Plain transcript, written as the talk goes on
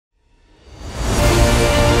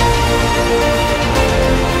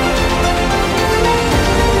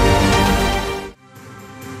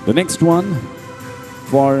The next one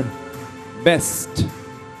for Best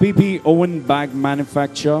PP Oven Bag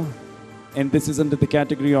Manufacturer, and this is under the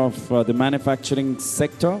category of the manufacturing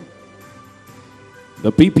sector.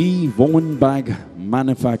 The PP Woven Bag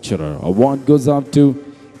Manufacturer award goes out to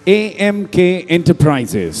AMK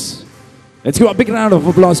Enterprises. Let's give a big round of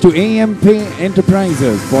applause to AMK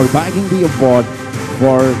Enterprises for bagging the award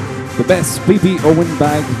for the Best PP Oven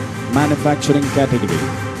Bag Manufacturing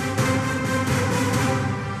category.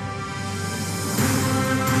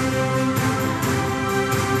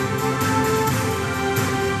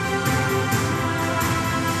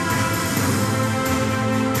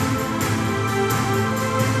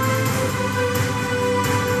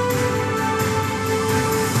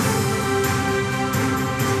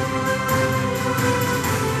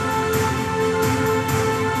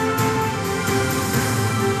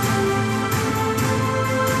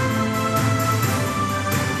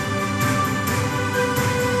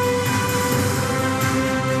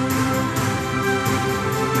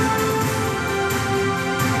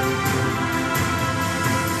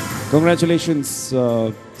 Congratulations,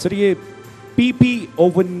 sir. ये PP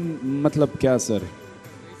oven मतलब क्या sir?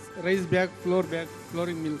 Rice bag, flour bag,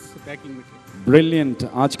 flooring mills, packing material. Brilliant.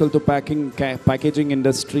 आजकल तो packaging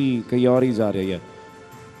industry कहीं और ही जा रही है.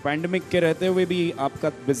 पैंडेमिक के रहते हुए भी आपका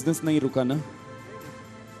बिजनेस नहीं रुका ना?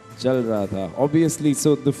 चल रहा था. Obviously,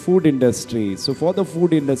 so the food industry. So for the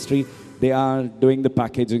food industry, they are doing the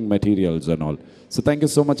packaging materials and all. So thank you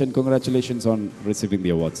so much and congratulations on receiving the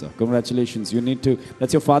award, sir. Congratulations. You need to,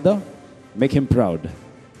 that's your father? Make him proud.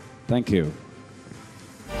 Thank you.